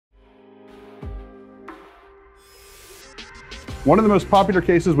One of the most popular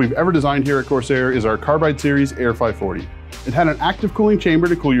cases we've ever designed here at Corsair is our Carbide Series Air 540. It had an active cooling chamber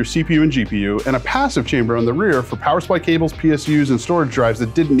to cool your CPU and GPU, and a passive chamber on the rear for power supply cables, PSUs, and storage drives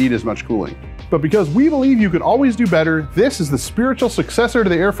that didn't need as much cooling. But because we believe you could always do better, this is the spiritual successor to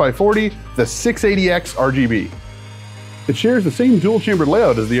the Air 540, the 680X RGB. It shares the same dual-chambered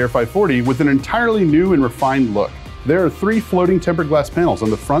layout as the Air 540 with an entirely new and refined look. There are 3 floating tempered glass panels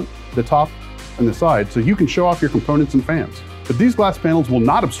on the front, the top, and the side, so you can show off your components and fans. But these glass panels will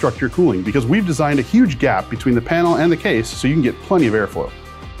not obstruct your cooling because we've designed a huge gap between the panel and the case so you can get plenty of airflow.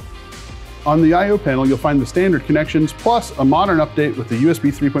 On the I/O panel, you'll find the standard connections plus a modern update with the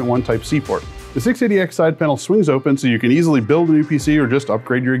USB 3.1 Type-C port. The 680X side panel swings open so you can easily build a new PC or just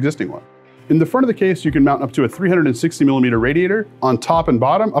upgrade your existing one. In the front of the case, you can mount up to a 360mm radiator, on top and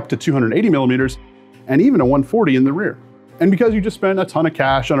bottom up to 280mm, and even a 140 in the rear. And because you just spent a ton of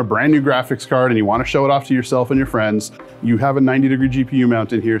cash on a brand new graphics card and you want to show it off to yourself and your friends, you have a 90-degree GPU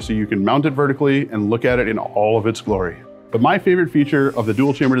mount in here so you can mount it vertically and look at it in all of its glory. But my favorite feature of the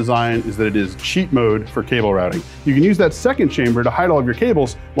dual chamber design is that it is cheat mode for cable routing. You can use that second chamber to hide all of your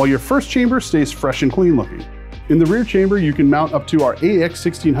cables while your first chamber stays fresh and clean looking. In the rear chamber, you can mount up to our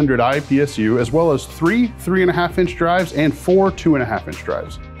AX1600i PSU, as well as 3 3.5-inch drives and 4 2.5-inch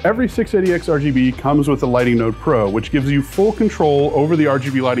drives. Every 680X RGB comes with the Lighting Node Pro, which gives you full control over the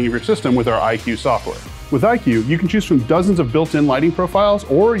RGB lighting of your system with our iCUE software. With iCUE, you can choose from dozens of built-in lighting profiles,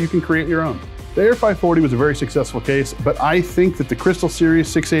 or you can create your own. The Air 540 was a very successful case, but I think that the Crystal Series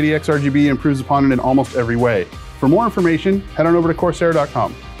 680X RGB improves upon it in almost every way. For more information, head on over to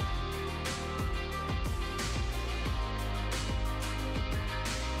Corsair.com.